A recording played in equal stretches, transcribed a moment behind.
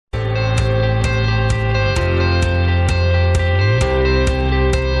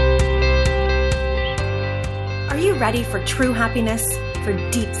ready for true happiness, for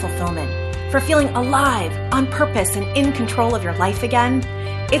deep fulfillment, for feeling alive, on purpose, and in control of your life again?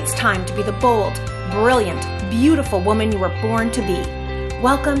 It's time to be the bold, brilliant, beautiful woman you were born to be.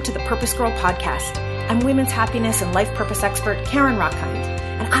 Welcome to the Purpose Girl Podcast. I'm women's happiness and life purpose expert Karen Rockhind,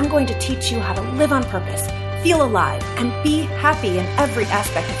 and I'm going to teach you how to live on purpose, feel alive, and be happy in every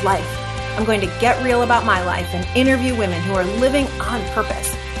aspect of life. I'm going to get real about my life and interview women who are living on purpose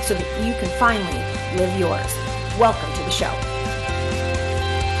so that you can finally live yours. Welcome to the show.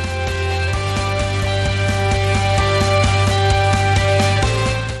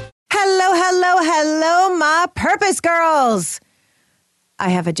 Hello, my Purpose Girls. I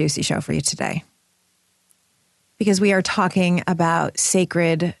have a juicy show for you today because we are talking about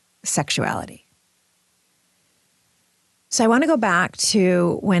sacred sexuality. So I want to go back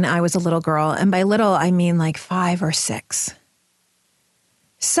to when I was a little girl, and by little, I mean like 5 or 6.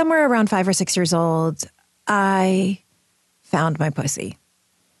 Somewhere around 5 or 6 years old, I found my pussy.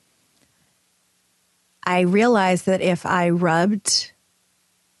 I realized that if I rubbed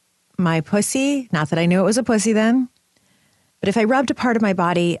my pussy, not that I knew it was a pussy then, but if I rubbed a part of my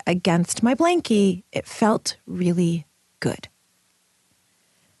body against my blankie, it felt really good.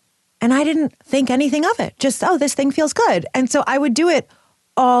 And I didn't think anything of it. Just, oh, this thing feels good. And so I would do it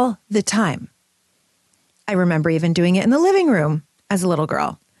all the time. I remember even doing it in the living room as a little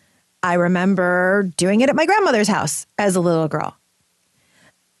girl. I remember doing it at my grandmother's house as a little girl.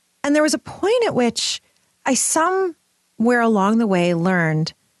 And there was a point at which I somewhere along the way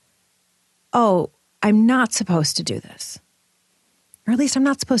learned, oh, I'm not supposed to do this. Or at least I'm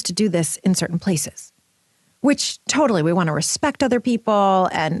not supposed to do this in certain places, which totally we want to respect other people.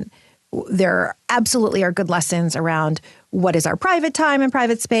 And there absolutely are good lessons around what is our private time and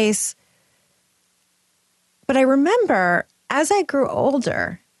private space. But I remember as I grew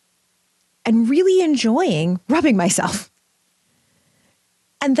older and really enjoying rubbing myself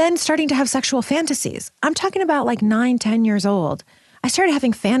and then starting to have sexual fantasies. I'm talking about like 9, 10 years old. I started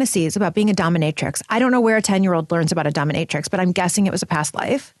having fantasies about being a dominatrix. I don't know where a 10-year-old learns about a dominatrix, but I'm guessing it was a past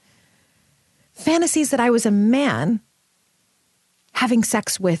life. Fantasies that I was a man having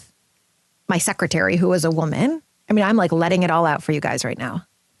sex with my secretary, who was a woman. I mean, I'm like letting it all out for you guys right now.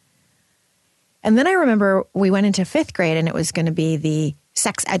 And then I remember we went into 5th grade and it was going to be the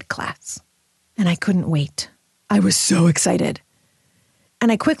sex ed class. And I couldn't wait. I was so excited.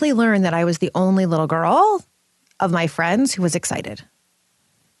 And I quickly learned that I was the only little girl of my friends who was excited.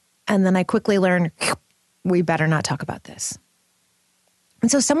 And then I quickly learned, we better not talk about this.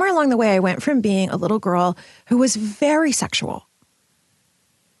 And so somewhere along the way, I went from being a little girl who was very sexual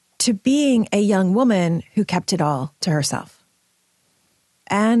to being a young woman who kept it all to herself.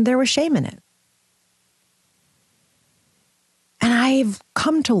 And there was shame in it. And I've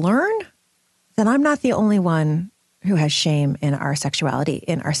come to learn that I'm not the only one who has shame in our sexuality,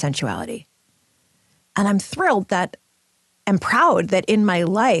 in our sensuality. And I'm thrilled that and proud that in my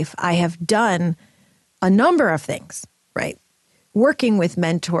life, I have done a number of things, right? Working with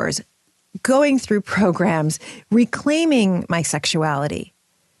mentors, going through programs, reclaiming my sexuality.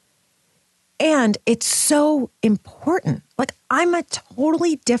 And it's so important. Like I'm a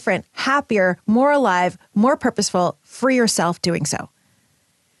totally different, happier, more alive, more purposeful, freer self doing so.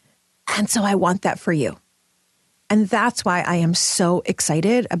 And so I want that for you. And that's why I am so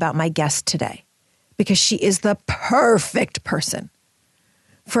excited about my guest today, because she is the perfect person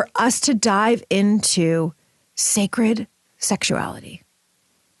for us to dive into sacred sexuality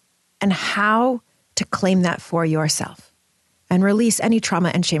and how to claim that for yourself and release any trauma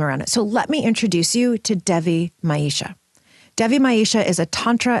and shame around it. So let me introduce you to Devi Maisha. Devi Maisha is a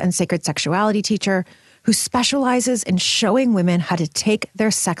Tantra and sacred sexuality teacher who specializes in showing women how to take their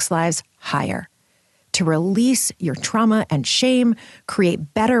sex lives higher, to release your trauma and shame,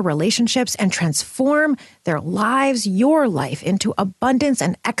 create better relationships, and transform their lives, your life, into abundance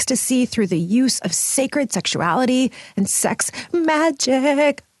and ecstasy through the use of sacred sexuality and sex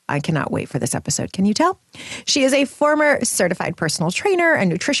magic. I cannot wait for this episode. Can you tell? She is a former certified personal trainer and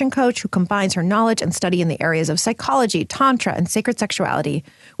nutrition coach who combines her knowledge and study in the areas of psychology, tantra, and sacred sexuality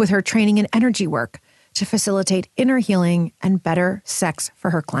with her training in energy work to facilitate inner healing and better sex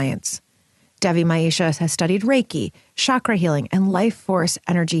for her clients. Devi Maisha has studied Reiki, chakra healing, and life force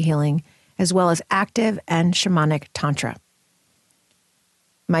energy healing, as well as active and shamanic tantra.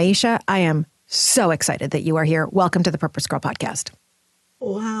 Maisha, I am so excited that you are here. Welcome to the Purpose Girl Podcast.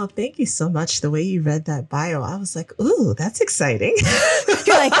 Wow, thank you so much. The way you read that bio, I was like, ooh, that's exciting.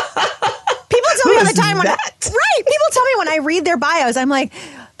 You're like, people tell me all the time when people tell me when I read their bios, I'm like,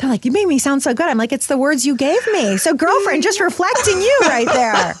 they're like, you made me sound so good. I'm like, it's the words you gave me. So girlfriend, just reflecting you right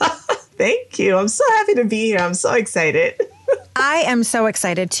there. Thank you. I'm so happy to be here. I'm so excited. I am so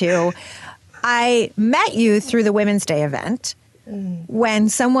excited too. I met you through the Women's Day event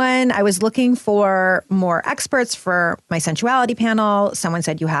when I was looking for more experts for my sensuality panel. Someone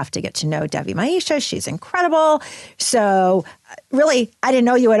said, you have to get to know Devi Maisha. She's incredible. So really, I didn't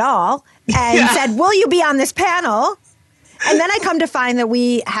know you at all and said, will you be on this panel? And then I come to find that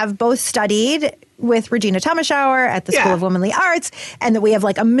we have both studied with Regina Thomasschauer at the School of Womanly Arts, and that we have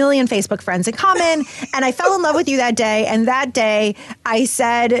like a million Facebook friends in common. And I fell in love with you that day. And that day I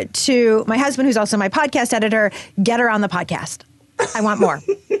said to my husband, who's also my podcast editor, get her on the podcast. I want more.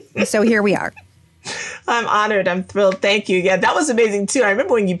 So here we are. I'm honored. I'm thrilled. Thank you. Yeah, that was amazing too. I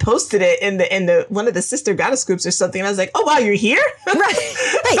remember when you posted it in the one of the sister goddess groups or something, and I was like, oh wow, you're here? Right.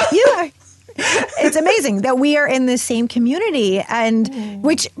 Hey, you are. It's amazing that we are in the same community, and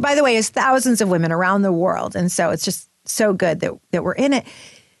which, by the way, is thousands of women around the world. And so it's just so good that we're in it.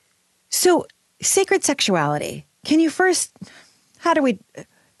 So sacred sexuality, can you first,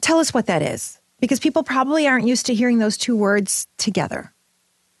 tell us what that is? Because people probably aren't used to hearing those two words together.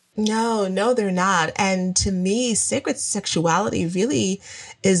 No, they're not. And to me, sacred sexuality really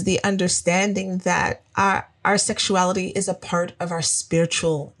is the understanding that our sexuality is a part of our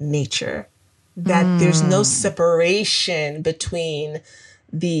spiritual nature, that there's no separation between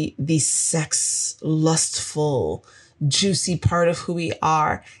the sex, lustful, juicy part of who we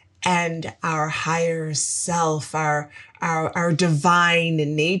are and our higher self, our divine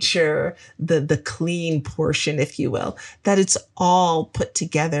nature, the clean portion, if you will, that it's all put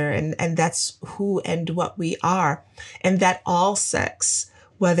together, and that's who and what we are. And that all sex,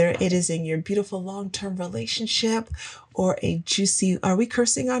 whether it is in your beautiful long-term relationship or a juicy, are we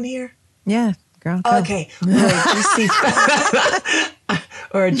cursing on here? Yeah, girl. Go. Okay.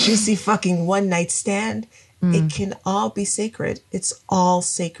 Or a juicy fucking one night stand. It can all be sacred. It's all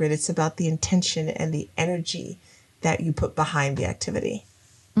sacred. It's about the intention and the energy that you put behind the activity.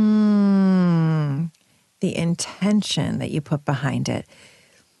 The intention that you put behind it.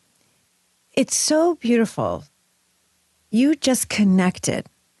 It's so beautiful. You just connected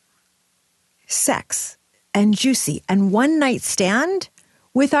sex and juicy and one night stand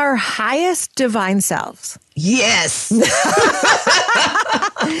with our highest divine selves. Yes.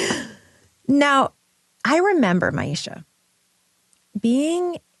 Now, I remember, Maisha,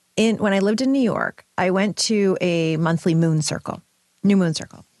 when I lived in New York, I went to a monthly new moon circle.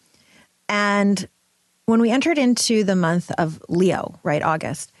 And when we entered into the month of Leo, right,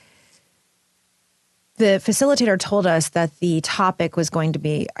 August, the facilitator told us that the topic was going to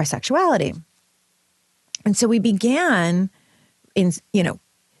be our sexuality. And so we began in,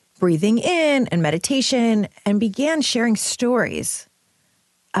 breathing in and meditation, and began sharing stories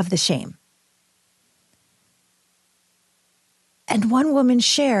of the shame. And one woman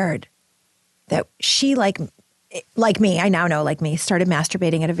shared that she, like me, I now know, like me, started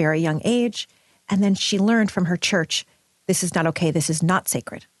masturbating at a very young age. And then she learned from her church, this is not okay, this is not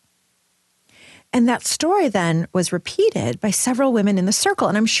sacred. And that story then was repeated by several women in the circle.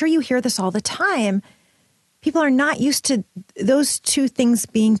 And I'm sure you hear this all the time. People are not used to those two things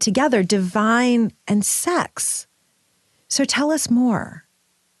being together, divine and sex. So tell us more.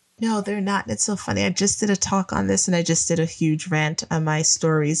 No, they're not. It's so funny. I just did a talk on this, and I just did a huge rant on my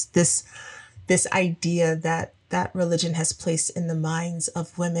stories. This idea that religion has placed in the minds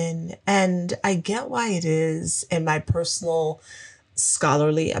of women. And I get why it is, in my personal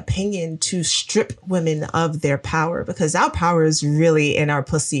scholarly opinion, to strip women of their power, because our power is really in our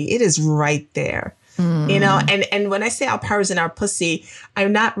pussy. It is right there. And when I say our power is in our pussy,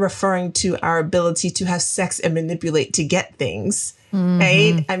 I'm not referring to our ability to have sex and manipulate to get things.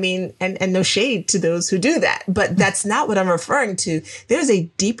 Right? I mean, and no shade to those who do that, but that's not what I'm referring to. There's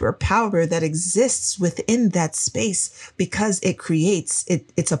a deeper power that exists within that space, because it creates,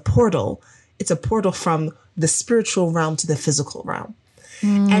 it's a portal. It's a portal from the spiritual realm to the physical realm.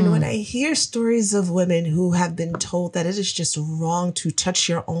 And when I hear stories of women who have been told that it is just wrong to touch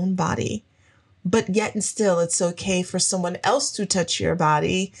your own body, but yet and still it's okay for someone else to touch your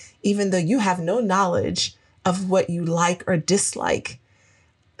body, even though you have no knowledge of what you like or dislike,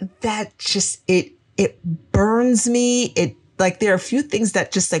 that just, it burns me. There are a few things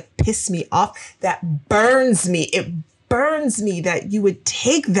that just piss me off, that burns me. It burns me that you would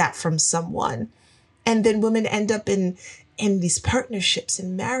take that from someone. And then women end up in these partnerships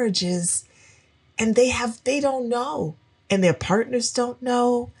and marriages, and they don't know, and their partners don't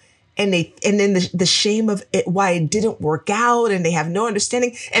know. And then the shame of it, why it didn't work out, and they have no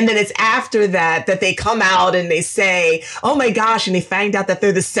understanding. And then it's after that they come out and they say, oh my gosh, and they find out that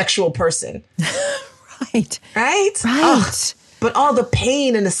they're the sexual person. Right. Right? Right. But all the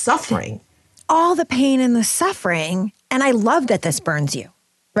pain and the suffering. All the pain and the suffering. And I love that this burns you,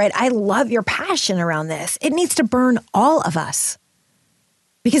 right? I love your passion around this. It needs to burn all of us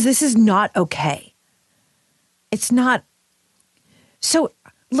because this is not okay. It's not. So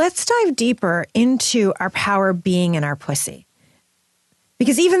let's dive deeper into our power being in our pussy.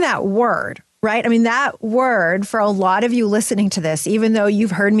 Because even that word, right? I mean, that word for a lot of you listening to this, even though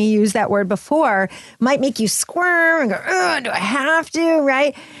you've heard me use that word before, might make you squirm and go, do I have to,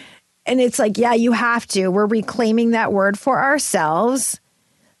 right? And it's like, yeah, you have to. We're reclaiming that word for ourselves.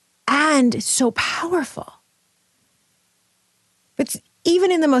 And it's so powerful. But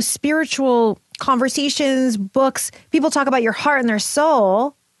even in the most spiritual conversations, books, people talk about your heart and their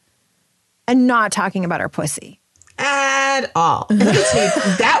soul and not talking about our pussy. At all. And let me tell you,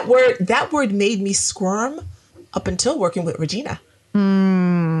 that word made me squirm up until working with Regina.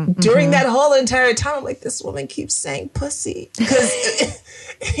 During that whole entire time, I'm like, this woman keeps saying pussy. Because,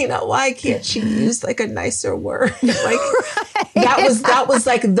 why can't she use like a nicer word? Like that was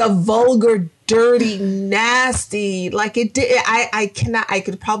like the vulgar, dirty, nasty. Like it did. I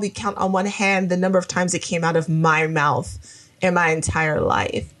could probably count on one hand the number of times it came out of my mouth in my entire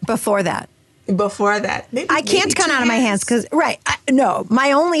life. Before that, maybe, I can't count out of my hands because, right. No,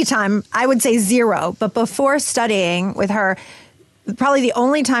 my only time, I would say 0. But before studying with her, probably the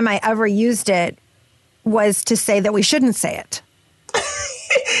only time I ever used it was to say that we shouldn't say it.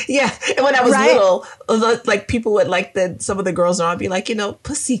 Yeah. And when I was little, like people would like some of the girls around be like,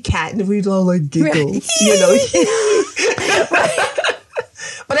 pussy cat. And we'd all like giggle, Right.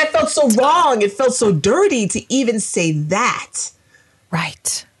 But I felt so wrong. It felt so dirty to even say that.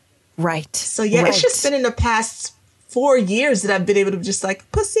 Right. So yeah, It's just been in the past 4 years that I've been able to just like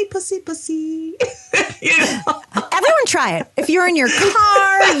pussy, pussy, pussy. Everyone try it. If you're in your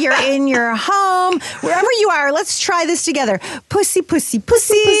car, you're in your home, wherever you are, let's try this together. Pussy, pussy,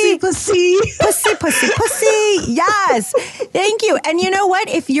 pussy. Pussy, pussy. Pussy, pussy, pussy. Yes. Thank you. And you know what?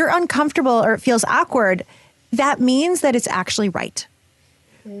 If you're uncomfortable or it feels awkward, that means that it's actually right.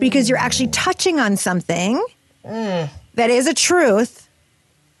 Because you're actually touching on something that is a truth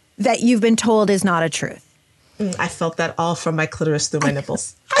that you've been told is not a truth. I felt that all from my clitoris through my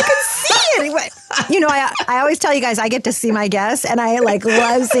nipples. I could see it. I always tell you guys, I get to see my guests and I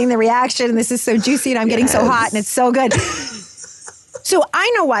love seeing the reaction. And this is so juicy and I'm getting so hot and it's so good. So I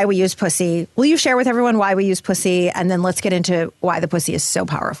know why we use pussy. Will you share with everyone why we use pussy? And then let's get into why the pussy is so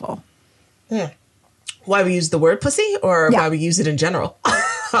powerful. Why we use the word pussy or why we use it in general?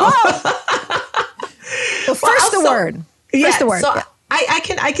 Well, first the word. First the word. So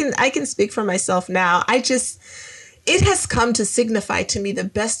I can speak for myself now. It has come to signify to me the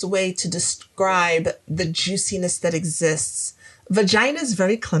best way to describe the juiciness that exists. Vagina is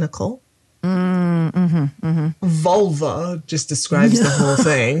very clinical. Vulva just describes the whole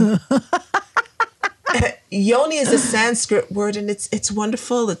thing. Yoni is a Sanskrit word and it's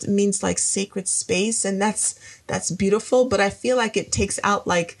wonderful. It means like sacred space and that's beautiful. But I feel like it takes out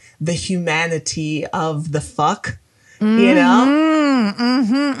like the humanity of the fuck. And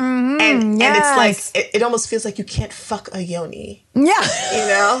it's like it almost feels like you can't fuck a yoni.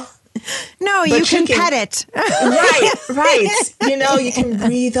 Yeah. No, but you can pet it. Right. You can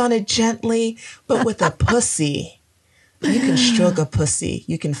breathe on it gently, but with a pussy, you can stroke a pussy.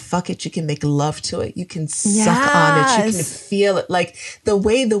 You can fuck it. You can make love to it. You can suck on it. You can feel it. Like the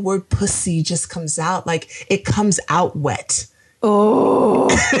way the word pussy just comes out, like it comes out wet. Oh,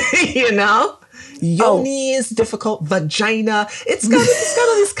 Yoni is difficult. Vagina. It's got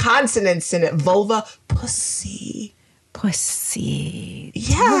all these consonants in it. Vulva. Pussy.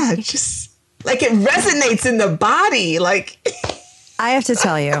 Yeah, just like it resonates in the body. Like I have to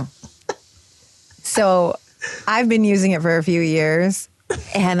tell you. So I've been using it for a few years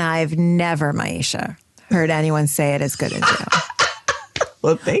and I've never, Maisha, heard anyone say it as good as you.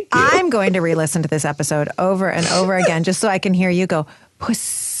 Well, thank you. I'm going to re-listen to this episode over and over again just so I can hear you go,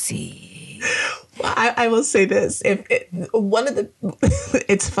 pussy. Well, I will say this. It's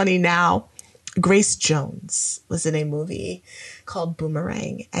funny now. Grace Jones was in a movie called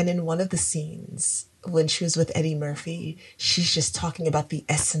Boomerang. And in one of the scenes, when she was with Eddie Murphy, she's just talking about the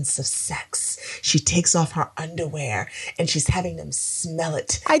essence of sex. She takes off her underwear and she's having them smell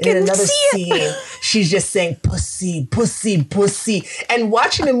it. And in another scene, she's just saying pussy, pussy, pussy. And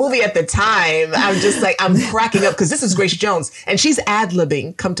watching the movie at the time, I'm just like, I'm cracking up because this is Grace Jones and she's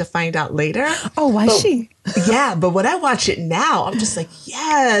ad-libbing, come to find out later. Oh, why is she? Yeah, but when I watch it now, I'm just like,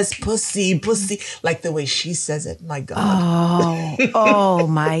 yes, pussy, pussy. Like the way she says it, my God. Oh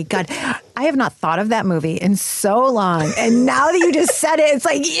my God. I have not thought of that movie in so long. And now that you just said it, it's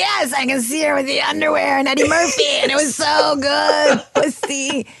like, yes, I can see her with the underwear and Eddie Murphy. And it was so good.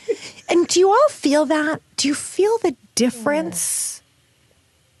 Pussy. And do you all feel that? Do you feel the difference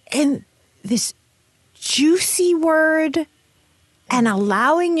in this juicy word and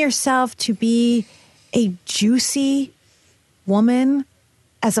allowing yourself to be a juicy woman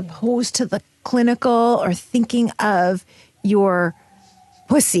as opposed to the clinical or thinking of your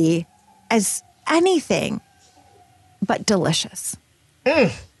pussy as anything but delicious?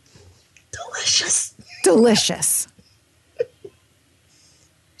 Delicious. Delicious.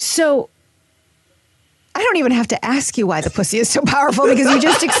 So I don't even have to ask you why the pussy is so powerful because you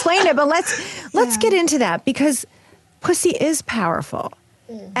just explained it. But let's get into that because pussy is powerful.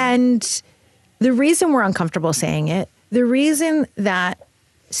 And the reason we're uncomfortable saying it, the reason that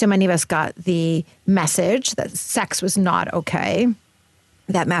so many of us got the message that sex was not okay,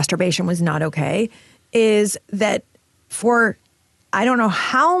 that masturbation was not okay, is that for I don't know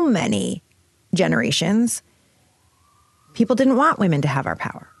how many generations, people didn't want women to have our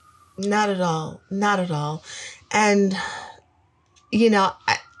power. Not at all. Not at all. And, you know,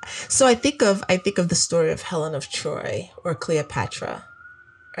 so I think of the story of Helen of Troy or Cleopatra,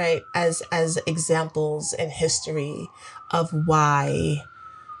 right? As examples in history of why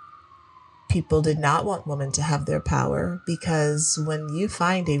people did not want women to have their power, because when you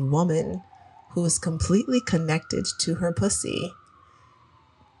find a woman who is completely connected to her pussy,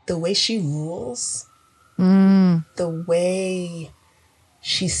 the way she rules, the way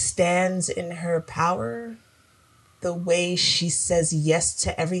she stands in her power, the way she says yes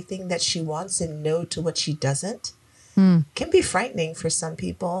to everything that she wants and no to what she doesn't, can be frightening for some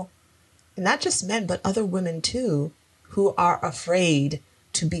people. And not just men, but other women too, who are afraid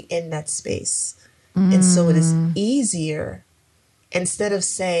to be in that space. And so it is easier, instead of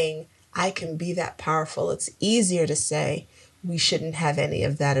saying, I can be that powerful, it's easier to say, we shouldn't have any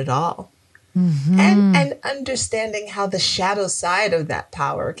of that at all. And understanding how the shadow side of that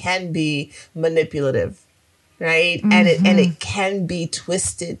power can be manipulative, right? And it can be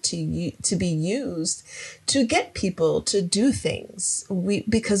twisted to be used to get people to do things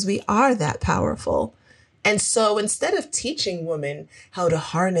because we are that powerful. And so instead of teaching women how to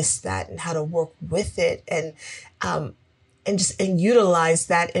harness that and how to work with it and utilize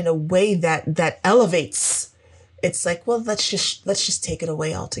that in a way that elevates, it's like, well, let's just take it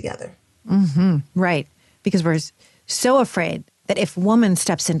away altogether. Right. Because we're so afraid that if woman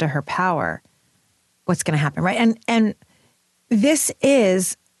steps into her power, what's going to happen, right? And this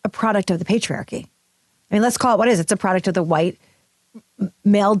is a product of the patriarchy. I mean, let's call it what it is. It's a product of the white,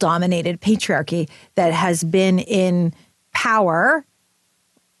 male-dominated patriarchy that has been in power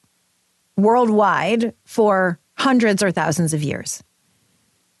worldwide for hundreds or thousands of years.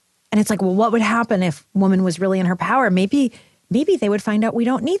 And it's like, well, what would happen if woman was really in her power? Maybe they would find out we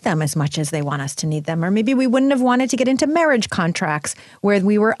don't need them as much as they want us to need them. Or maybe we wouldn't have wanted to get into marriage contracts where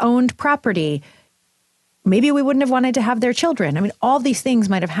we were owned property. Maybe we wouldn't have wanted to have their children. I mean, all these things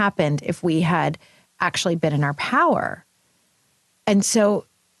might have happened if we had actually been in our power. And so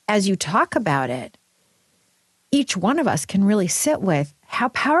as you talk about it, each one of us can really sit with how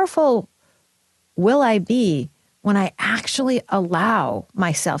powerful will I be when I actually allow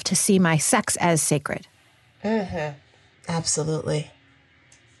myself to see my sex as sacred. Absolutely.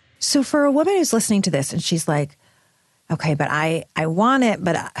 So for a woman who's listening to this and she's like, okay, but I want it,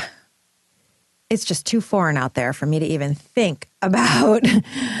 but it's just too foreign out there for me to even think about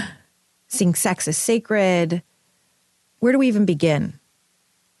seeing sex as sacred. Where do we even begin?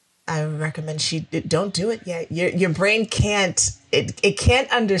 I recommend don't do it yet. Your brain can't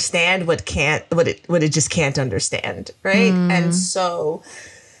understand what it just can't understand, right? And so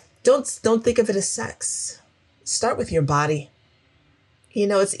don't think of it as sex. Start with your body. You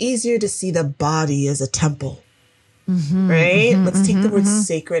know, it's easier to see the body as a temple, right? Let's take the word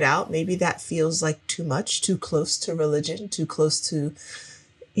sacred out. Maybe that feels like too much, too close to religion, too close to,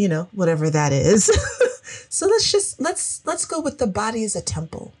 you know, whatever that is. So let's go with the body as a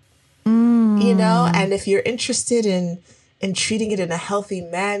temple, you know, and if you're interested in treating it in a healthy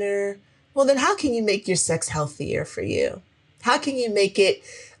manner, well, then how can you make your sex healthier for you? How can you make it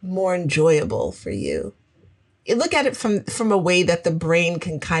more enjoyable for you? You look at it from a way that the brain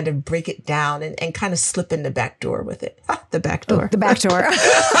can kind of break it down and kind of slip in the back door with it. The back door. The back door.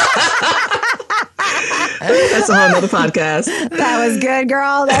 That's a whole nother podcast. That was good,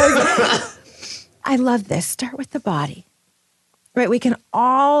 girl. I love this. Start with the body, right? We can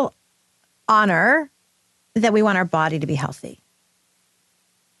all honor that we want our body to be healthy.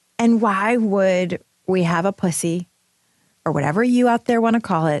 And why would we have a pussy or whatever you out there want to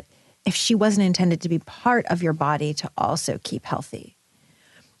call it if she wasn't intended to be part of your body to also keep healthy?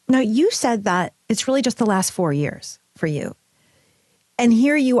 Now, you said that it's really just the last 4 years for you. And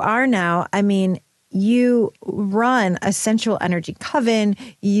here you are now. I mean, you run a sensual energy coven.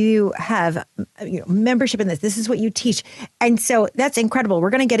 You have membership in this. This is what you teach. And so that's incredible. We're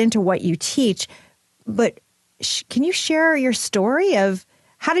going to get into what you teach. But can you share your story of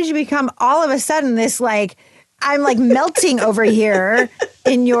how did you become all of a sudden this I'm melting over here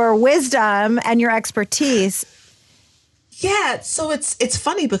in your wisdom and your expertise? Yeah, so it's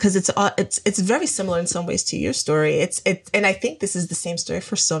funny because it's very similar in some ways to your story. And I think this is the same story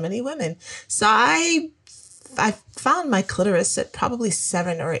for so many women. So I found my clitoris at probably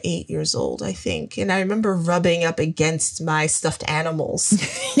 7 or 8 years old, I think. And I remember rubbing up against my stuffed animals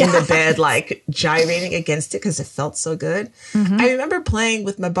in the bed, gyrating against it because it felt so good. Mm-hmm. I remember playing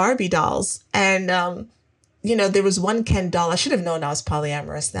with my Barbie dolls and, there was one Ken doll. I should have known I was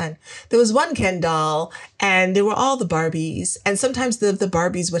polyamorous then. There was one Ken doll and there were all the Barbies. And sometimes the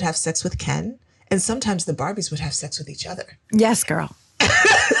Barbies would have sex with Ken and sometimes the Barbies would have sex with each other. Yes, girl.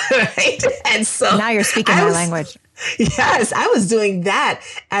 Right? And so now you're speaking my language. Yes, I was doing that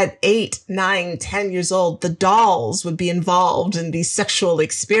at 8, 9, 10 years old. The dolls would be involved in these sexual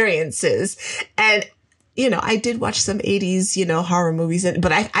experiences. And I did watch some 80s, horror movies,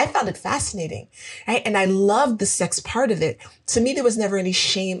 but I found it fascinating, right? And I loved the sex part of it. To me, there was never any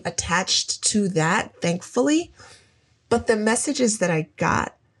shame attached to that, thankfully. But the messages that I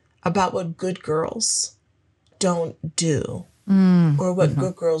got about what good girls don't do or what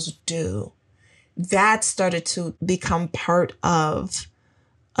good girls do, that started to become part of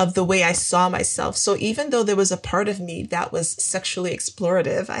the way I saw myself. So even though there was a part of me that was sexually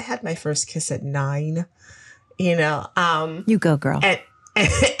explorative, I had my first kiss at 9. You go, girl.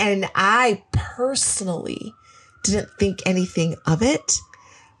 And I personally didn't think anything of it.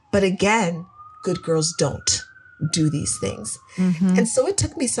 But again, good girls don't do these things. Mm-hmm. And so it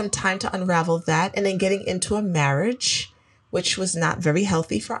took me some time to unravel that. And then getting into a marriage, which was not very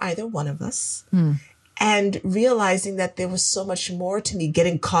healthy for either one of us. And realizing that there was so much more to me,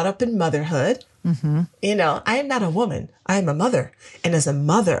 getting caught up in motherhood. Mm-hmm. I am not a woman. I am a mother. And as a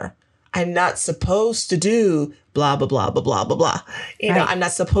mother, I'm not supposed to do blah, blah, blah, blah, blah, blah, blah. I'm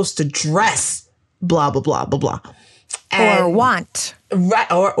not supposed to dress blah, blah, blah, blah, blah. Or want.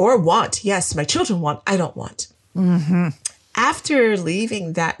 Right. Or want. Yes. My children want. I don't want. Mm-hmm. After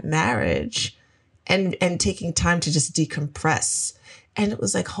leaving that marriage and taking time to just decompress. And it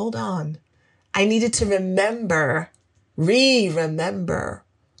was like, hold on. I needed to remember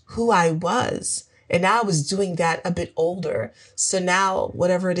who I was. And now I was doing that a bit older. So now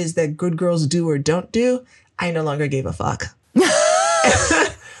whatever it is that good girls do or don't do, I no longer gave a fuck.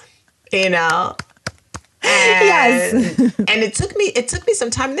 Yes. And it took me some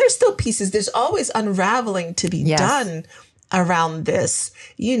time. There's still pieces. There's always unraveling to be done around this,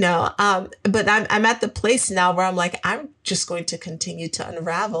 but I'm at the place now where I'm like, I'm just going to continue to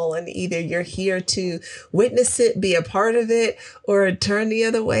unravel, and either you're here to witness it, be a part of it, or turn the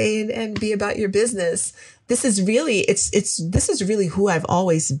other way and be about your business. This is really, this is really who I've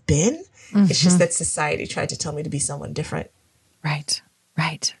always been. Mm-hmm. It's just that society tried to tell me to be someone different. Right.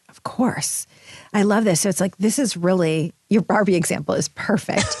 Of course. I love this. So it's like, this is really, your Barbie example is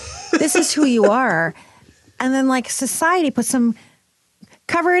perfect. This is who you are. And then society puts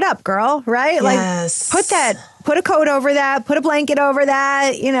cover it up, girl, right? Yes. Put a coat over that, put a blanket over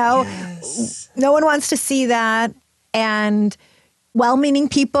that, Yes. No one wants to see that. And well-meaning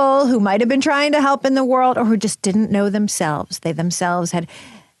people who might have been trying to help in the world or who just didn't know themselves. They themselves had,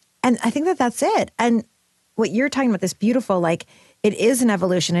 and I think that's it. And what you're talking about, this beautiful, it is an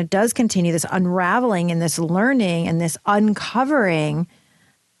evolution. It does continue, this unraveling and this learning and this uncovering.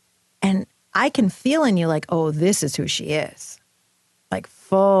 And I can feel in you oh, this is who she is.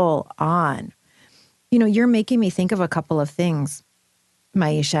 Full on. You're making me think of a couple of things,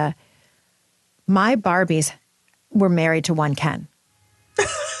 Maisha. My Barbies were married to one Ken. Not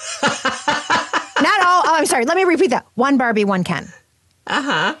all. Oh, I'm sorry. Let me repeat that. One Barbie, one Ken.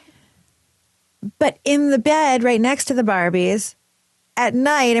 Uh-huh. But in the bed right next to the Barbies at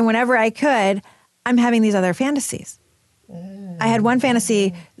night and whenever I could, I'm having these other fantasies. I had one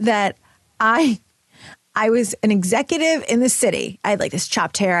fantasy that I was an executive in the city. I had this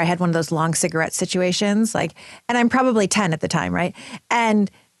chopped hair. I had one of those long cigarette situations, and I'm probably 10 at the time, right? And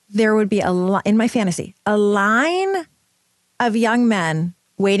there would be in my fantasy, a line of young men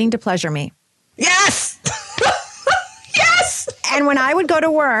waiting to pleasure me. Yes! Yes! And when I would go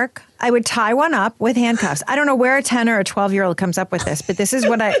to work, I would tie one up with handcuffs. I don't know where a 10 or a 12-year-old comes up with this, but this is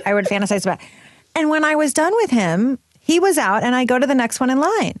what I would fantasize about. And when I was done with him, he was out and I go to the next one in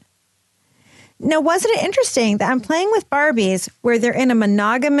line. Now, wasn't it interesting that I'm playing with Barbies where they're in a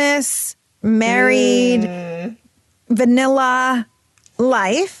monogamous, married, vanilla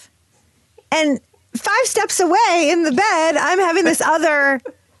life, and 5 steps away in the bed, I'm having this other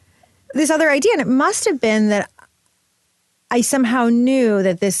idea. And it must have been that I somehow knew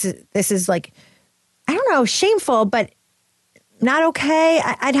that this is like, I don't know, shameful, but not okay.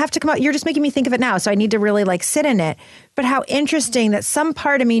 I'd have to come out. You're just making me think of it now. So I need to really like sit in it. But how interesting that some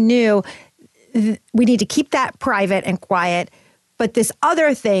part of me knew we need to keep that private and quiet. But this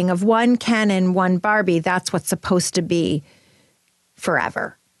other thing of one Ken and one Barbie, that's what's supposed to be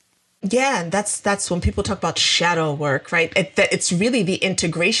forever. Yeah, and that's when people talk about shadow work, right? It's really the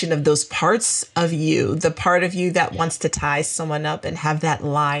integration of those parts of you, the part of you that wants to tie someone up and have that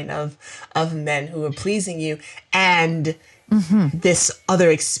line of men who are pleasing you, and this other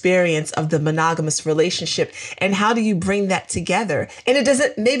experience of the monogamous relationship. And how do you bring that together? And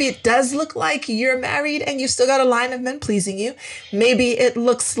maybe it does look like you're married and you've still got a line of men pleasing you. Maybe it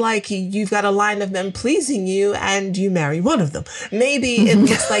looks like you've got a line of men pleasing you and you marry one of them. Maybe it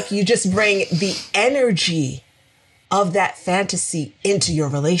looks like you just bring the energy of that fantasy into your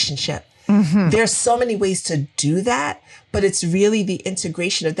relationship. There's so many ways to do that, but it's really the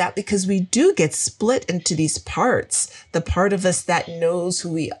integration of that, because we do get split into these parts. The part of us that knows who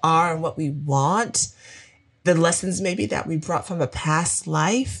we are and what we want, the lessons maybe that we brought from a past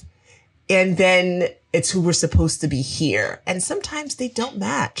life, and then it's who we're supposed to be here. And sometimes they don't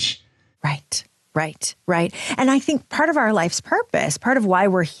match. Right. And I think part of our life's purpose, part of why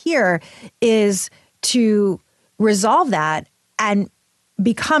we're here, is to resolve that and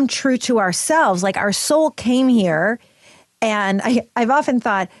become true to ourselves. Like our soul came here, and I've often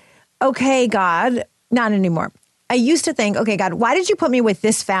thought, okay, God, not anymore. I used to think, okay, God, why did you put me with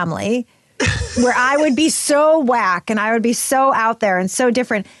this family where I would be so whack and I would be so out there and so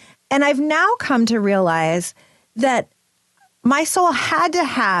different? And I've now come to realize that my soul had to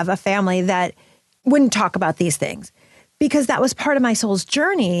have a family that wouldn't talk about these things, because that was part of my soul's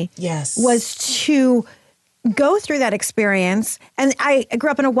journey. Yes. Was to go through that experience. And I grew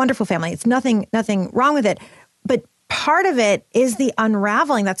up in a wonderful family. It's nothing wrong with it. But part of it is the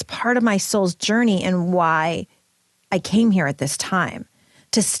unraveling. That's part of my soul's journey and why I came here at this time,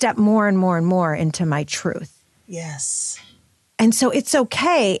 to step more and more and more into my truth. Yes. And so it's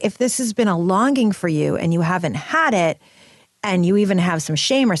okay if this has been a longing for you and you haven't had it, and you even have some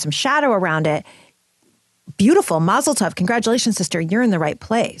shame or some shadow around it. Beautiful. Mazel tov. Congratulations, sister. You're in the right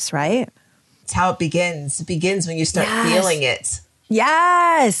place, right? It's how it begins. It begins when you start feeling it.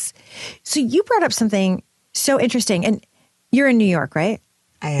 Yes. So you brought up something so interesting. And you're in New York, right?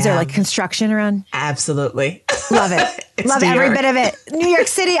 I am. Is there like construction around? Absolutely. Love it. Love every bit of it. New York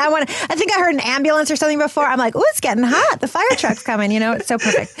City. I think I heard an ambulance or something before. I'm like, oh, it's getting hot. The fire truck's coming. It's so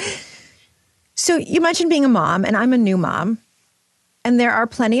perfect. So you mentioned being a mom, and I'm a new mom. And there are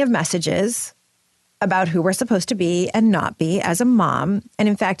plenty of messages about who we're supposed to be and not be as a mom. And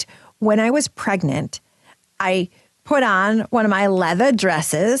in fact, when I was pregnant, I put on one of my leather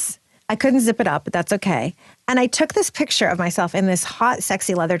dresses. I couldn't zip it up, but that's okay. And I took this picture of myself in this hot,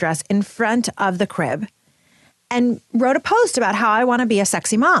 sexy leather dress in front of the crib and wrote a post about how I want to be a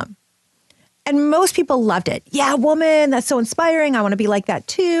sexy mom. And most people loved it. Yeah, woman, that's so inspiring. I want to be like that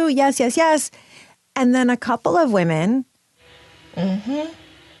too. Yes, yes, yes. And then a couple of women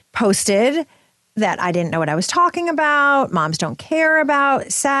posted that I didn't know what I was talking about. Moms don't care about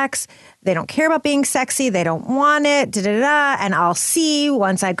sex. They don't care about being sexy. They don't want it. Da, da, da. And I'll see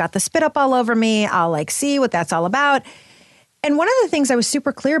once I've got the spit up all over me, I'll see what that's all about. And one of the things I was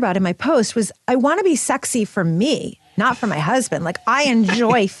super clear about in my post was I want to be sexy for me, not for my husband. Like, I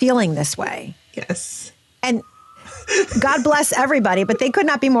enjoy feeling this way. Yes. And God bless everybody, but they could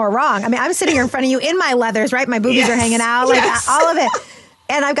not be more wrong. I mean, I'm sitting here in front of you in my leathers, right? My boobies are hanging out, like all of it.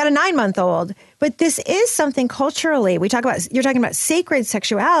 And I've got a 9-month-old. But this is something culturally, you're talking about sacred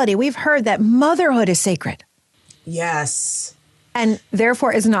sexuality. We've heard that motherhood is sacred. Yes. And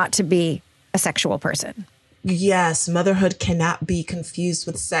therefore is not to be a sexual person. Yes, motherhood cannot be confused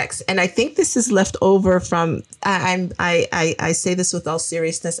with sex. And I think this is left over from, I say this with all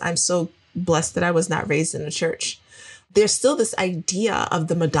seriousness, I'm so blessed that I was not raised in a church. There's still this idea of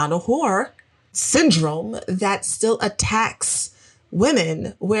the Madonna whore syndrome that still attacks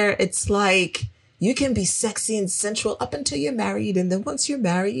women, where it's like, you can be sexy and sensual up until you're married. And then once you're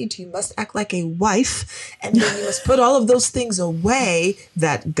married, you must act like a wife. And then you must put all of those things away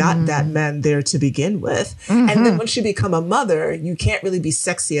that got that man there to begin with. And then once you become a mother, you can't really be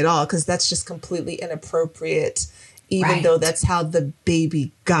sexy at all because that's just completely inappropriate, even though that's how the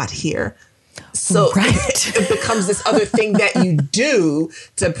baby got here. So it becomes this other thing that you do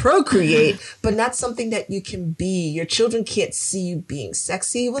to procreate, but not something that you can be. Your children can't see you being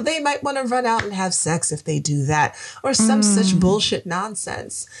sexy. Well, they might want to run out and have sex if they do that, or some such bullshit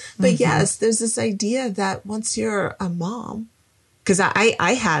nonsense. But yes, there's this idea that once you're a mom, because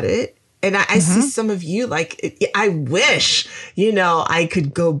I had it, and I see some of you, like, I wish, I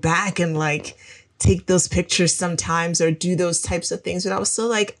could go back and like take those pictures sometimes or do those types of things. But I was so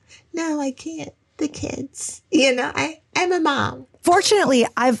like, no, I can't. The kids, I'm a mom. Fortunately,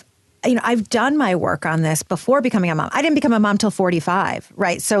 I've done my work on this before becoming a mom. I didn't become a mom till 45,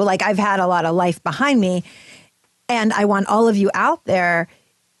 right? So like I've had a lot of life behind me, and I want all of you out there,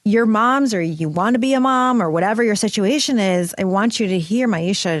 your moms, or you want to be a mom, or whatever your situation is. I want you to hear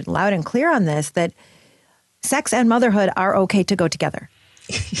Maisha loud and clear on this, that sex and motherhood are okay to go together.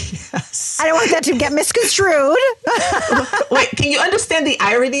 Yes. I don't want that to get misconstrued. Wait, can you understand the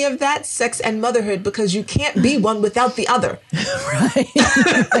irony of that? Sex and motherhood, because you can't be one without the other. Right.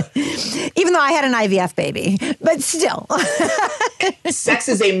 Even though I had an IVF baby, but still. Sex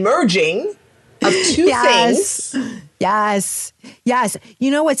is a merging of two things. Yes. Yes.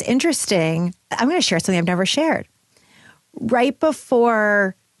 You know what's interesting? I'm going to share something I've never shared. Right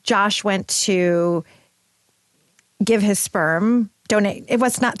before Josh went to give his sperm, donate.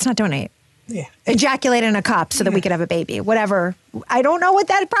 It's not donate. Yeah. Ejaculate in a cup so that we could have a baby. Whatever. I don't know what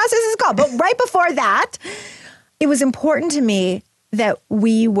that process is called. But right before that, it was important to me that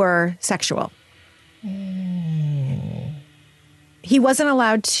we were sexual. He wasn't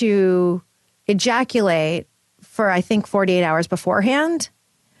allowed to ejaculate for, I think, 48 hours beforehand.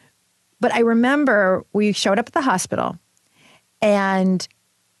 But I remember we showed up at the hospital and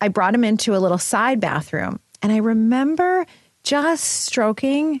I brought him into a little side bathroom. And I remember just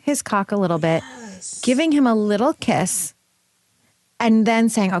stroking his cock a little bit, giving him a little kiss, and then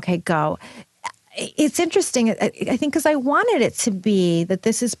saying, okay, go. It's interesting, I think, because I wanted it to be that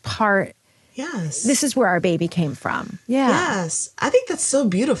this is part, this is where our baby came from. Yeah. Yes. I think that's so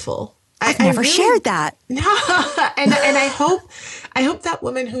beautiful. I've never shared that. No. and I hope that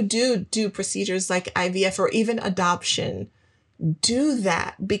women who do procedures like IVF or even adoption do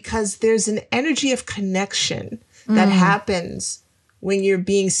that, because there's an energy of connection that happens when you're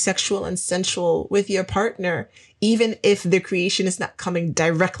being sexual and sensual with your partner, even if the creation is not coming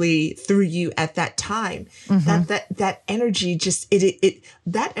directly through you at that time. That energy just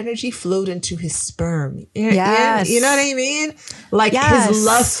that energy flowed into his sperm. Yes. You know what I mean? Like his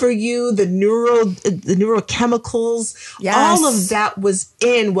love for you, the neurochemicals, all of that was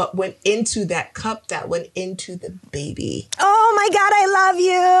in what went into that cup, that went into the baby. Oh my God, I love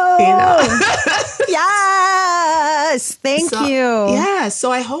you. Yes. Thank you. Yeah.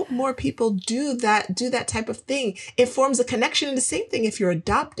 So I hope more people do that type of thing. It forms a connection. And the same thing if you're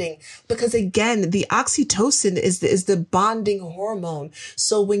adopting, because again, the oxytocin is the bonding hormone.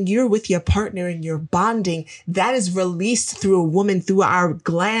 So when you're with your partner and you're bonding, that is released through a woman, through our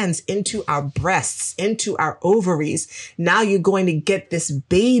glands, into our breasts, into our ovaries. Now you're going to get this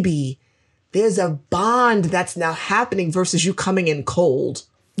baby. There's a bond that's now happening versus you coming in cold.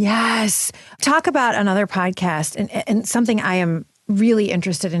 Yes. Talk about another podcast and something I am really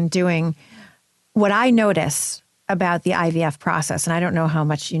interested in doing. What I notice about the IVF process, and I don't know how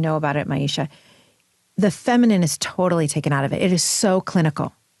much you know about it, Maisha, the feminine is totally taken out of it. It is so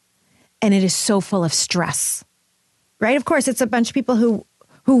clinical and it is so full of stress, right? Of course, it's a bunch of people who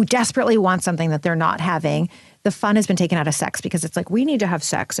desperately want something that they're not having. The fun has been taken out of sex because it's like, we need to have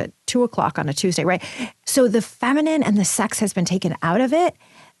sex at 2:00 on a Tuesday, right? So the feminine and the sex has been taken out of it.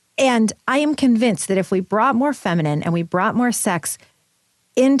 And I am convinced that if we brought more feminine and we brought more sex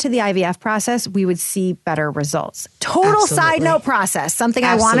into the IVF process, we would see better results. Total side note process, something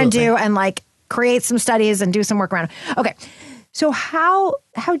I want to do and like create some studies and do some work around. Okay. So how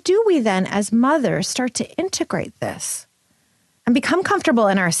do we then as mothers start to integrate this and become comfortable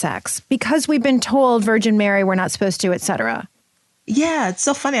in our sex because we've been told Virgin Mary, we're not supposed to, et cetera? Yeah, it's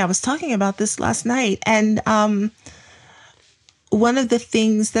so funny. I was talking about this last night, and one of the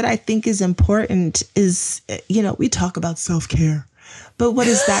things that I think is important is, we talk about self-care, but what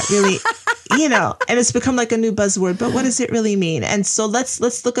is that really? and it's become like a new buzzword, but what does it really mean? And so let's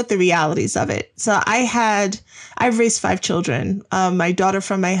look at the realities of it. So I've raised 5 children, my daughter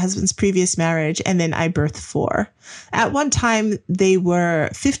from my husband's previous marriage, and then I birthed 4. At one time, they were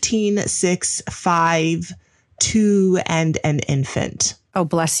 15, 6, 5, 2, and an infant. Oh,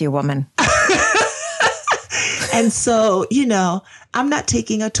 bless you, woman. And so, I'm not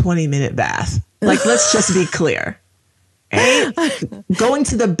taking a 20-minute bath. Like, let's just be clear. Right? Going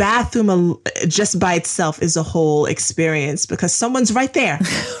to the bathroom just by itself is a whole experience because someone's right there.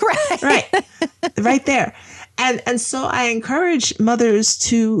 Right there. And so I encourage mothers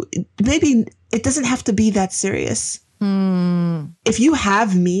to, maybe it doesn't have to be that serious. If you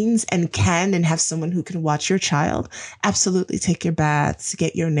have means and have someone who can watch your child, absolutely take your baths,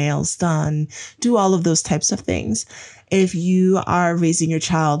 get your nails done, do all of those types of things. If you are raising your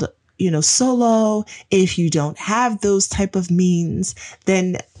child solo, if you don't have those type of means,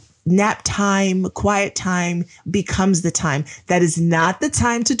 then nap time, quiet time becomes the time. That is not the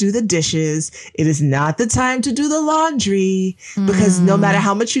time to do the dishes. It is not the time to do the laundry because no matter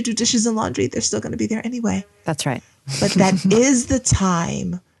how much you do dishes and laundry, they're still going to be there anyway. That's right. But that is the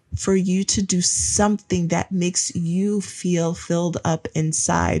time for you to do something that makes you feel filled up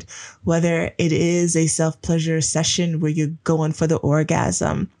inside, whether it is a self-pleasure session where you're going for the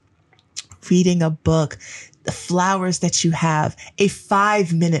orgasm, reading a book, the flowers that you have, a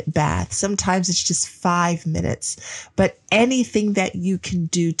 5-minute bath. Sometimes it's just 5 minutes, but anything that you can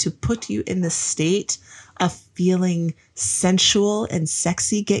do to put you in the state of feeling sensual and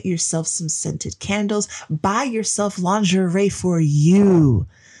sexy. Get yourself some scented candles, buy yourself lingerie for you.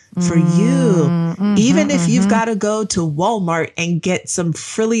 Even if you've got to go to Walmart and get some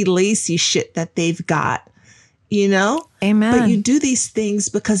frilly lacy shit that they've got. Amen. But you do these things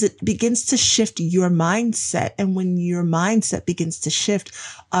because it begins to shift your mindset. And when your mindset begins to shift,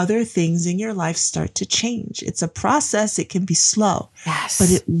 other things in your life start to change. It's a process. It can be slow, but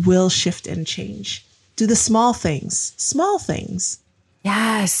it will shift and change. Do the small things.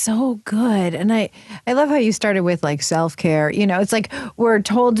 Yeah, so good. And I love how you started with like self-care. It's like we're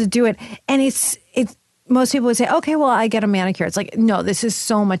told to do it. And it's most people would say, okay, well, I get a manicure. It's like, no, this is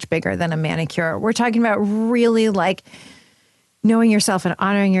so much bigger than a manicure. We're talking about really like knowing yourself and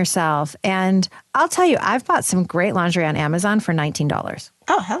honoring yourself. And I'll tell you, I've bought some great lingerie on Amazon for $19.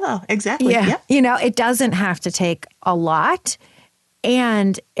 Oh, hello. Exactly. Yeah. Yep. It doesn't have to take a lot.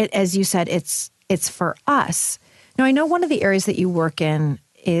 And it, as you said, it's for us. Now, I know one of the areas that you work in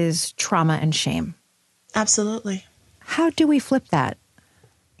is trauma and shame. Absolutely. How do we flip that?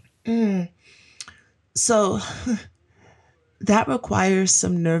 So that requires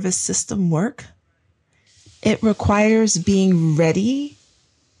some nervous system work. It requires being ready.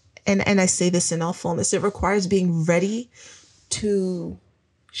 And I say this in all fullness. It requires being ready to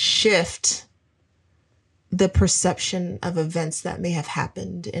shift the perception of events that may have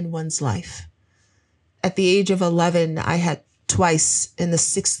happened in one's life. At the age of 11, I had twice in the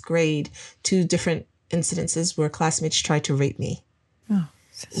 6th grade, 2 different incidences where classmates tried to rape me. Oh.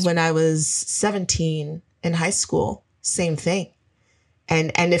 When I was 17 in high school, same thing.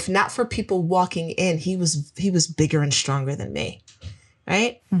 And if not for people walking in, he was bigger and stronger than me.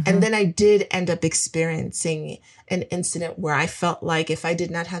 Right. Mm-hmm. And then I did end up experiencing an incident where I felt like if I did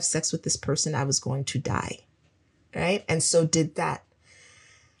not have sex with this person, I was going to die. Right. And so did that.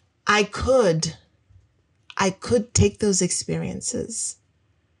 I could take those experiences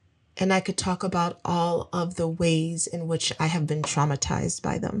and I could talk about all of the ways in which I have been traumatized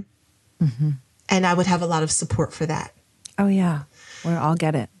by them. Mm-hmm. And I would have a lot of support for that. Oh, yeah. We all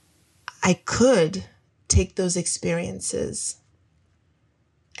get it. I could take those experiences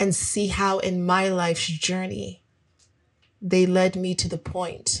and see how in my life's journey, they led me to the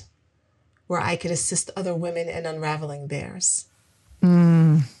point where I could assist other women in unraveling theirs.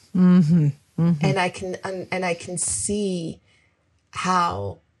 Mm-hmm. Mm-hmm. And I can see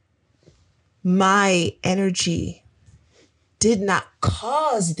how my energy did not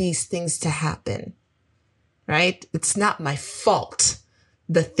cause these things to happen, right? It's not my fault,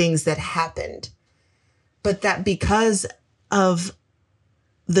 the things that happened, but that because of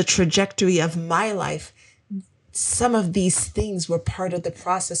the trajectory of my life, some of these things were part of the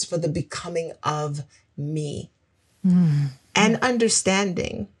process for the becoming of me. Mm. And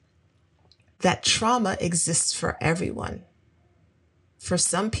understanding that trauma exists for everyone. For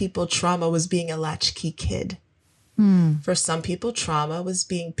some people, trauma was being a latchkey kid. Mm. For some people, trauma was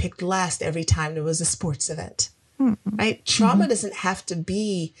being picked last every time there was a sports event, right? Trauma doesn't have to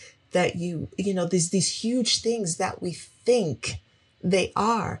be that these huge things that we think they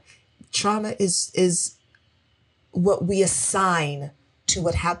are. Trauma is what we assign to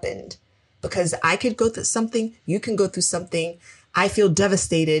what happened. because I could go through something, you can go through something. I feel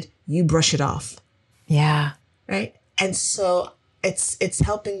devastated. You brush it off. Yeah. Right. And so it's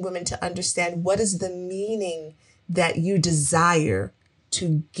helping women to understand what is the meaning that you desire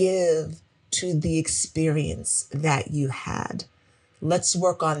to give to the experience that you had. Let's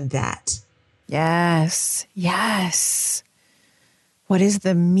work on that. Yes. Yes. What is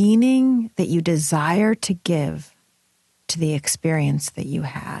the meaning that you desire to give to the experience that you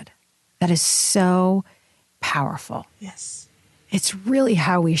had? That is so powerful. Yes. It's really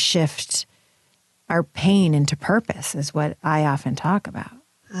how we shift our pain into purpose, is what I often talk about.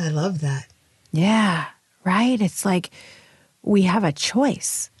 I love that. Yeah, right? It's like we have a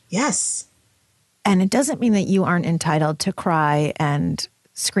choice. Yes. And it doesn't mean that you aren't entitled to cry and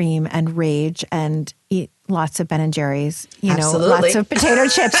scream and rage and eat lots of Ben and Jerry's, lots of potato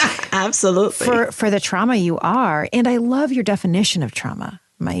chips. Absolutely. For the trauma you are. And I love your definition of trauma,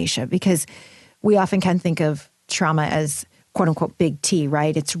 Maisha, because we often can think of trauma as quote unquote big T,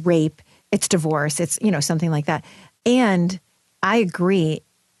 right? It's rape, it's divorce, it's, something like that. And I agree,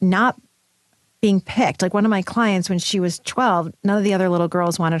 not being picked. Like one of my clients, when she was 12, none of the other little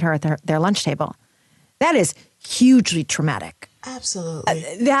girls wanted her at their lunch table. That is hugely traumatic.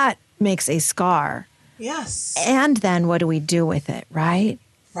 Absolutely. That makes a scar. Yes. And then what do we do with it, right?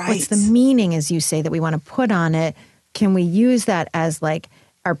 Right. What's the meaning, as you say, that we want to put on it? Can we use that as like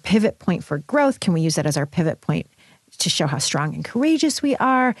our pivot point for growth? Can we use that as our pivot point to show how strong and courageous we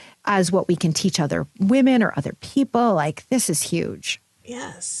are, as what we can teach other women or other people? Like, this is huge.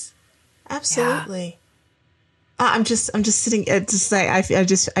 Yes, absolutely. Yeah. I'm just sitting. I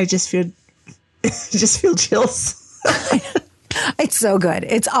just feel chills. It's so good.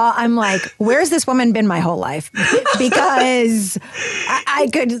 It's all, I'm like, where's this woman been my whole life? Because I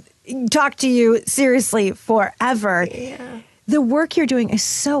could talk to you seriously forever. Yeah. The work you're doing is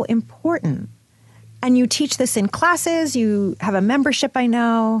so important. And you teach this in classes. You have a membership, I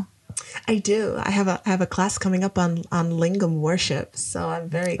know. I do. I have a class coming up on lingam worship, so I'm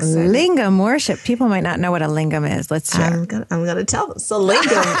very excited. Lingam worship. People might not know what a lingam is. Let's share. I'm gonna tell them. So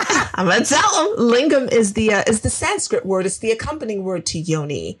lingam, I'm gonna tell them. Lingam is the Sanskrit word. It's the accompanying word to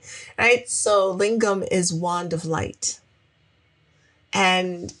yoni, right? So lingam is wand of light,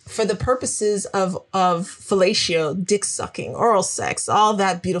 and for the purposes of fellatio, dick sucking, oral sex, all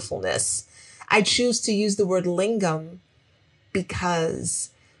that beautifulness, I choose to use the word lingam because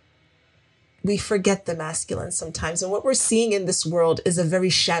we forget the masculine sometimes. And what we're seeing in this world is a very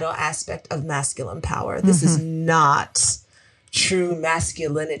shadow aspect of masculine power. This is not true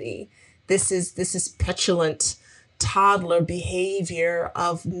masculinity. This is petulant toddler behavior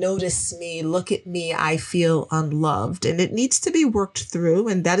of notice me, look at me, I feel unloved. And it needs to be worked through.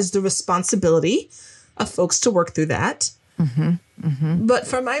 And that is the responsibility of folks to work through that. Mm-hmm, mm-hmm. But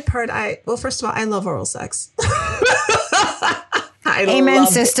for my part, first of all, I love oral sex. Amen,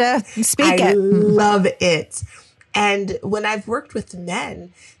 sister. Speak it. I love it. And when I've worked with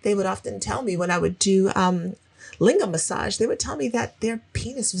men, they would often tell me when I would do lingam massage, they would tell me that their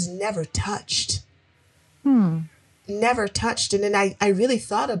penis was never touched. Never touched. And then I really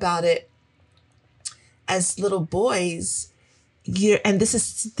thought about it as little boys. And this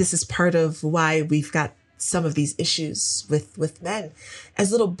is part of why we've got some of these issues with men.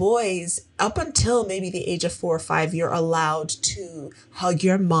 As little boys, up until maybe the age of 4 or 5, you're allowed to hug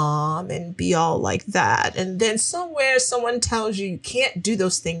your mom and be all like that. And then somewhere someone tells you can't do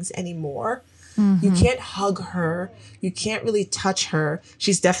those things anymore. Mm-hmm. You can't hug her. You can't really touch her.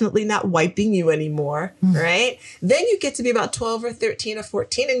 She's definitely not wiping you anymore, right? Then you get to be about 12 or 13 or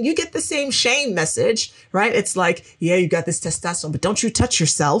 14 and you get the same shame message, right? It's like, yeah, you got this testosterone, but don't you touch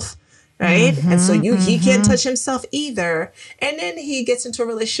yourself. Right. And so he can't touch himself either. And then he gets into a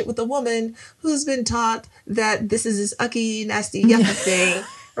relationship with a woman who's been taught that this is this ucky, nasty, yucky thing.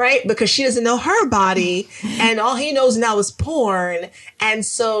 Right. Because she doesn't know her body and all he knows now is porn. And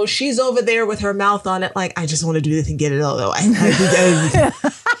so she's over there with her mouth on it. Like, I just want to do this and get it all the way.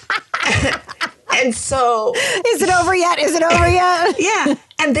 And so. Is it over yet? Is it over yet? Yeah.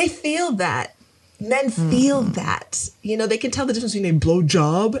 And they feel that. Men feel that, they can tell the difference between a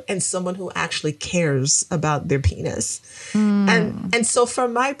blowjob and someone who actually cares about their penis. And so for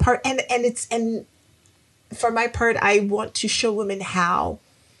my part, and for my part, I want to show women how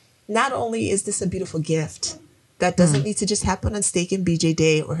not only is this a beautiful gift that doesn't need to just happen on Steak and BJ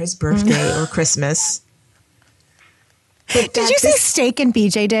Day or his birthday or Christmas. Did you say Steak and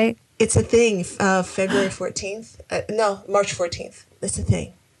BJ Day? It's a thing. February 14th. No, March 14th. It's a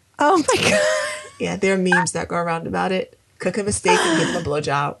thing. Oh my God. Yeah, there are memes that go around about it. Cook him a steak and give him a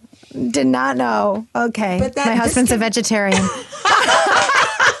blowjob. Did not know. Okay. But my husband's a vegetarian.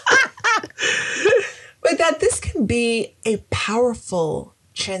 be a powerful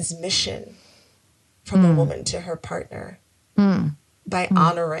transmission from a woman to her partner by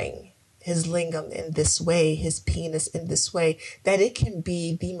honoring his lingam in this way, his penis in this way, that it can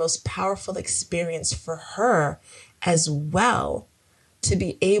be the most powerful experience for her as well, to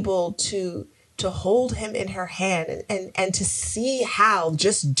be able to hold him in her hand and to see how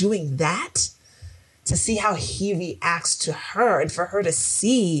just doing that, to see how he reacts to her, and for her to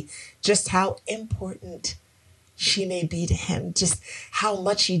see just how important she may be to him, just how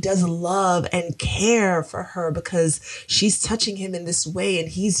much he does love and care for her because she's touching him in this way, and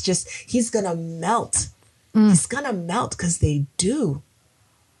he's gonna melt. He's gonna melt because they do.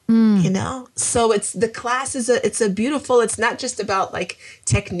 You know, so it's a beautiful, it's not just about like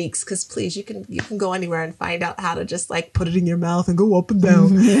techniques, because please, you can go anywhere and find out how to just like put it in your mouth and go up and down.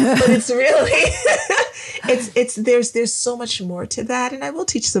 But it's really there's so much more to that, and I will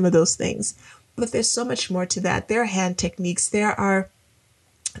teach some of those things, but there's so much more to that. There are hand techniques, and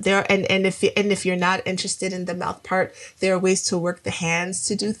if you're not interested in the mouth part, there are ways to work the hands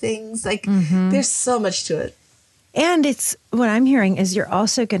to do things. Like there's so much to it. And it's what I'm hearing is you're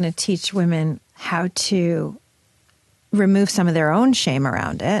also going to teach women how to remove some of their own shame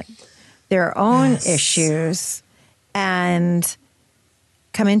around it, their own issues, and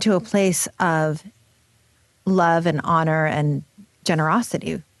come into a place of love and honor and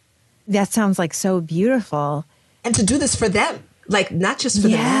generosity. That sounds like so beautiful. And to do this for them, like not just for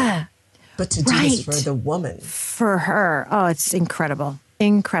the man, but to do this for the woman. For her. Oh, it's incredible.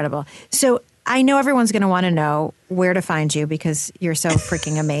 Incredible. So I know everyone's going to want to know where to find you because you're so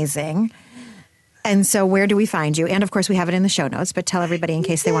freaking amazing. And so where do we find you? And of course, we have it in the show notes, but tell everybody in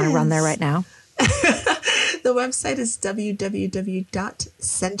case they want to run there right now. The website is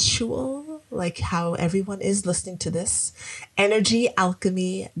www.sensual, like how everyone is listening to this,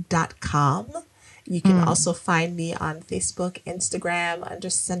 energyalchemy.com. You can also find me on Facebook, Instagram, under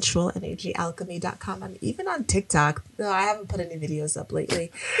sensualenergyalchemy.com. I'm even on TikTok. No, I haven't put any videos up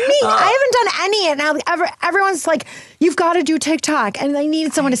lately. I haven't done any. And now everyone's like, you've got to do TikTok. And I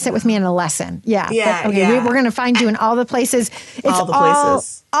needed someone to sit with me in a lesson. Yeah. We're going to find you in all the places. All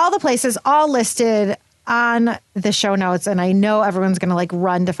the places, all listed on the show notes. And I know everyone's going to like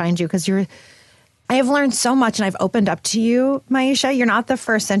run to find you because I have learned so much, and I've opened up to you, Maisha. You're not the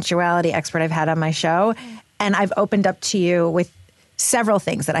first sensuality expert I've had on my show. And I've opened up to you with several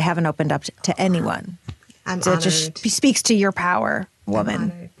things that I haven't opened up to anyone. I'm so honored. It just speaks to your power,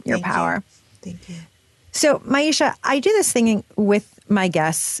 woman. Your power. Thank you. So, Maisha, I do this thing with my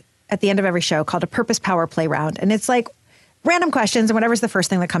guests at the end of every show called a purpose power play round. And it's like random questions, and whatever's the first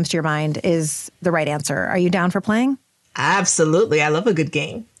thing that comes to your mind is the right answer. Are you down for playing? Absolutely. I love a good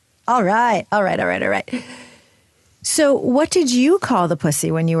game. All right. So what did you call the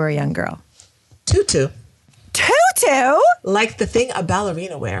pussy when you were a young girl? Tutu. Tutu? Like the thing a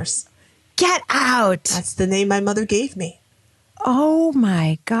ballerina wears. Get out. That's the name my mother gave me. Oh,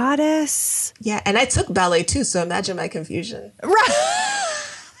 my goddess. Yeah, and I took ballet too, so imagine my confusion.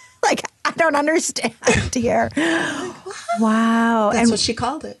 Like, I don't understand here. Wow. That's what she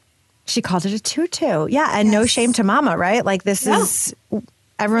called it. She called it a tutu. Yeah, and no shame to mama, right? Like this is...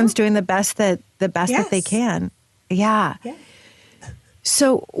 Everyone's doing the best that they can. Yeah.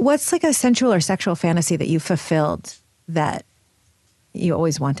 So what's like a sensual or sexual fantasy that you fulfilled that you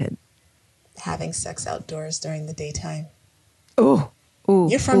always wanted? Having sex outdoors during the daytime. Ooh.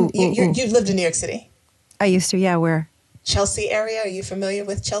 You've lived in New York City. I used to, yeah. Where? Chelsea area. Are you familiar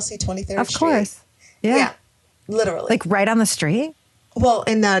with Chelsea 23rd Street? Of course. Yeah. Literally. Like right on the street? Well,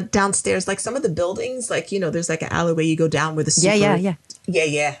 in downstairs, like some of the buildings, like, you know, there's like an alleyway you go down with a super...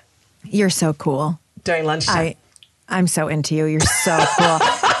 Yeah. You're so cool. During lunchtime. I'm so into you. You're so cool.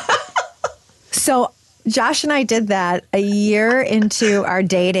 So Josh and I did that a year into our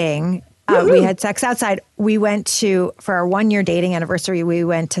dating. We had sex outside. We went for our 1-year dating anniversary, we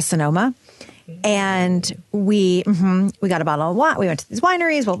went to Sonoma. And we got a bottle of wine. We went to these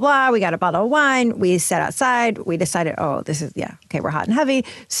wineries, blah, blah. We got a bottle of wine. We sat outside. We decided, we're hot and heavy.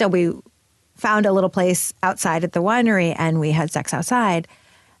 So we found a little place outside at the winery and we had sex outside.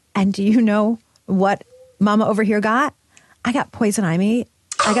 And do you know what mama over here got? I got poison ivy.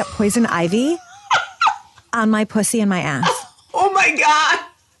 I got poison ivy on my pussy and my ass. Oh my God.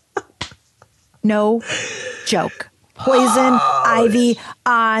 No joke. Poison ivy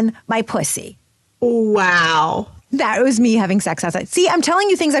on my pussy. Wow. That was me having sex outside. See, I'm telling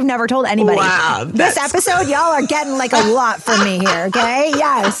you things I've never told anybody. Wow. This episode, y'all are getting like a lot from me here, okay?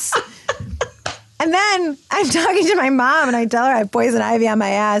 Yes. And then I'm talking to my mom and I tell her I have poison ivy on my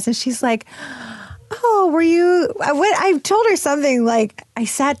ass. And she's like, oh, were you, I told her something like, I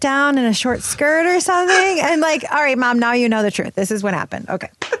sat down in a short skirt or something. And like, all right, Mom, now you know the truth. This is what happened. Okay.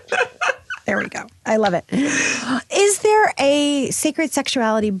 There we go. I love it. Is there a sacred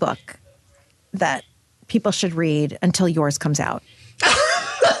sexuality book that people should read until yours comes out?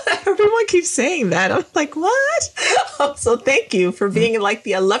 Everyone keeps saying that. I'm like, what? So thank you for being like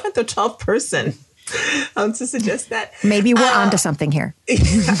the 11th or 12th person to suggest that. Maybe we're onto something here.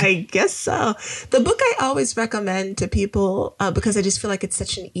 I guess so. The book I always recommend to people, because I just feel like it's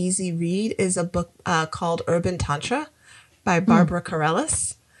such an easy read, is a book called Urban Tantra by Barbara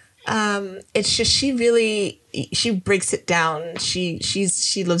Carrellis. It's just, she breaks it down. She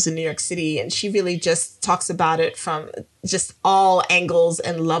lives in New York City, and she really just talks about it from just all angles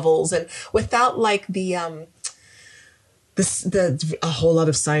and levels, and without like a whole lot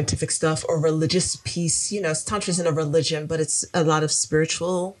of scientific stuff or religious piece. You know, Tantra isn't a religion, but it's a lot of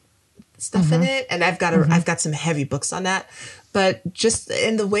spiritual stuff in it. And I've got some heavy books on that, but just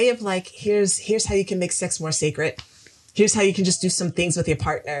in the way of like, here's how you can make sex more sacred. Here's how you can just do some things with your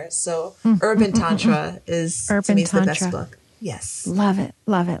partner. So Urban Tantra is, to me, the best book. Yes. Love it.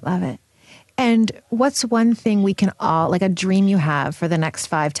 Love it. Love it. And what's one thing we can all, like a dream you have for the next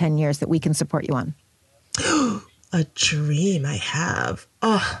 5-10 years that we can support you on? A dream I have.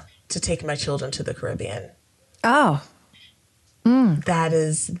 Oh, to take my children to the Caribbean. Oh. That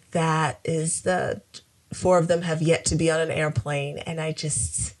is the 4 of them have yet to be on an airplane. And I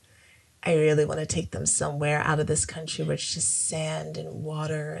really want to take them somewhere out of this country where it's just sand and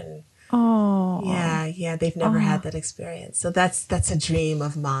water and yeah, they've never had that experience. So that's a dream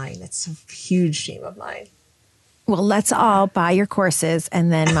of mine. It's a huge dream of mine. Well, let's all buy your courses,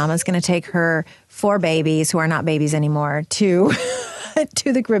 and then Mama's going to take her 4 babies who are not babies anymore to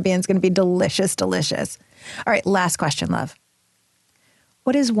the Caribbean. It's going to be delicious, delicious. All right, last question, love.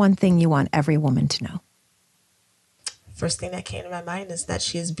 What is one thing you want every woman to know? First thing that came to my mind is that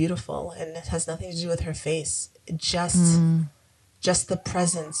she is beautiful, and it has nothing to do with her face. Just the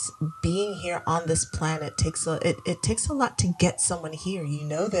presence, being here on this planet takes a lot to get someone here. You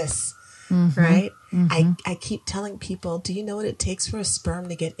know this, right? I keep telling people, do you know what it takes for a sperm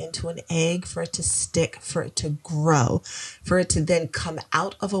to get into an egg, for it to stick, for it to grow, for it to then come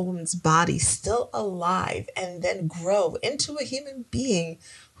out of a woman's body still alive and then grow into a human being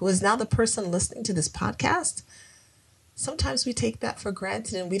who is now the person listening to this podcast? Sometimes we take that for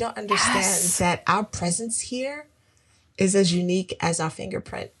granted, and we don't understand that our presence here is as unique as our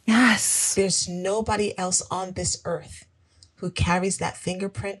fingerprint. Yes. There's nobody else on this earth who carries that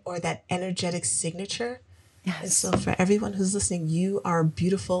fingerprint or that energetic signature. Yes. And so for everyone who's listening, you are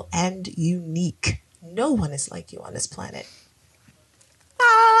beautiful and unique. No one is like you on this planet.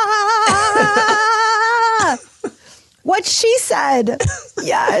 What she said.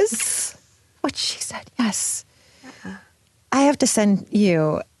 Yes. What she said. Yes. I have to send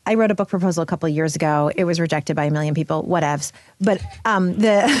you, I wrote a book proposal a couple of years ago. It was rejected by 1 million people, whatevs. But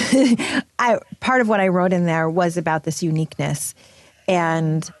part of what I wrote in there was about this uniqueness.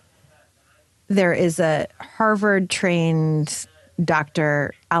 And there is a Harvard-trained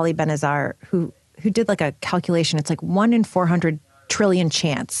doctor, Ali Benazar, who did like a calculation. It's like 1 in 400 trillion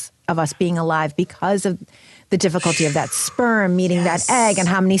chance of us being alive because of the difficulty of that sperm meeting that egg, and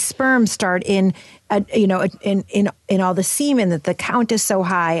how many sperms start in all the semen, that the count is so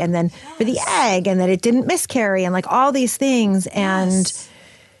high, and then for the egg, and that it didn't miscarry, and like all these things. And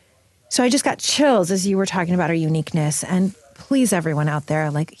so I just got chills as you were talking about our uniqueness. And please, everyone out there,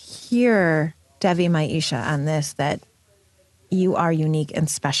 like, hear Devi Maisha on this, that you are unique and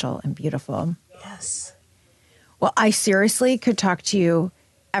special and beautiful. Yes. Well, I seriously could talk to you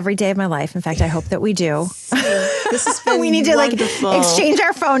every day of my life. In fact, I hope that we do. This has been we need to wonderful. Exchange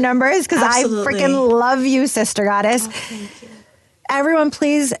our phone numbers, because I freaking love you, Sister Goddess. Oh, thank you. Everyone,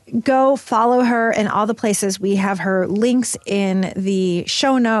 please go follow her in all the places. We have her links in the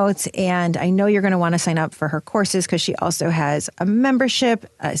show notes, and I know you're going to want to sign up for her courses, because she also has a membership,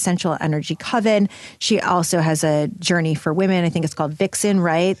 Essential Energy Coven. She also has a journey for women. I think it's called Vixen,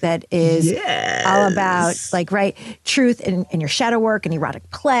 right? That is all about truth and your shadow work and erotic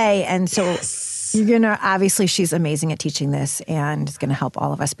play. And so you're going to, obviously she's amazing at teaching this, and it's going to help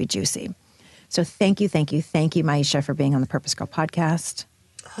all of us be juicy. So thank you, Maisha, for being on the Purpose Girl podcast.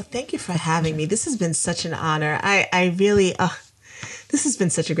 Oh, thank you for having me. This has been such an honor. I really, this has been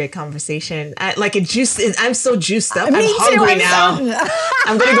such a great conversation. I'm so juiced up. I'm hungry now.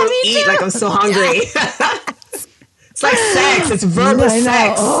 I'm going to go eat. Like, I'm so hungry. It's like sex. It's verbal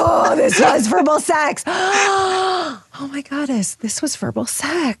sex. Oh, this was verbal sex. Oh my goddess. This was verbal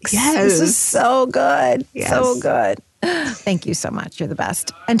sex. Yes. This is so good. Yes. So good. Thank you so much. You're the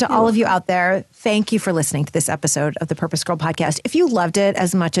best. And to all of you out there, thank you for listening to this episode of the Purpose Girl podcast. If you loved it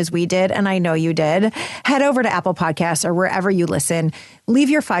as much as we did, and I know you did, head over to Apple Podcasts or wherever you listen. Leave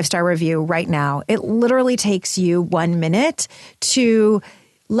your 5-star review right now. It literally takes you 1 minute to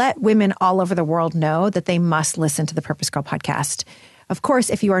let women all over the world know that they must listen to the Purpose Girl podcast. Of course,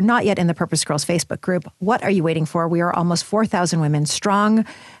 if you are not yet in the Purpose Girls Facebook group, what are you waiting for? We are almost 4,000 women strong.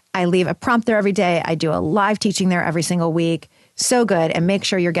 I leave a prompt there every day. I do a live teaching there every single week. So good. And make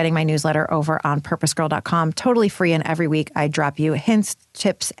sure you're getting my newsletter over on purposegirl.com. Totally free. And every week I drop you hints,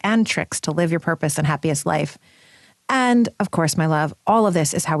 tips, and tricks to live your purpose and happiest life. And of course, my love, all of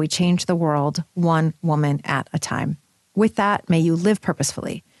this is how we change the world one woman at a time. With that, may you live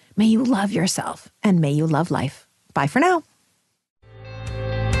purposefully. May you love yourself and may you love life. Bye for now.